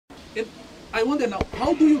And I wonder now,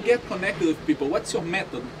 how do you get connected with people? What's your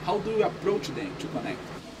method? How do you approach them to connect?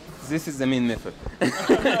 This is the main method.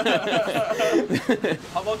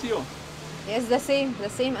 How about you? Yes, the same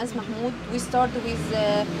as Mahmoud. We start with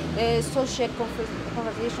social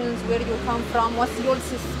conversations, where you come from, what's your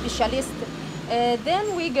specialist.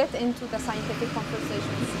 Then we get into the scientific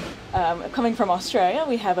conversations. Coming from Australia,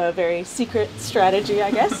 we have a very secret strategy,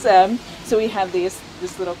 I guess. So we have these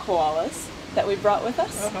little koalas that we brought with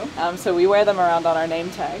us. So we wear them around on our name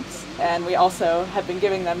tags, and we also have been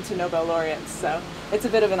giving them to Nobel laureates. So it's a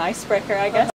bit of an icebreaker, I guess.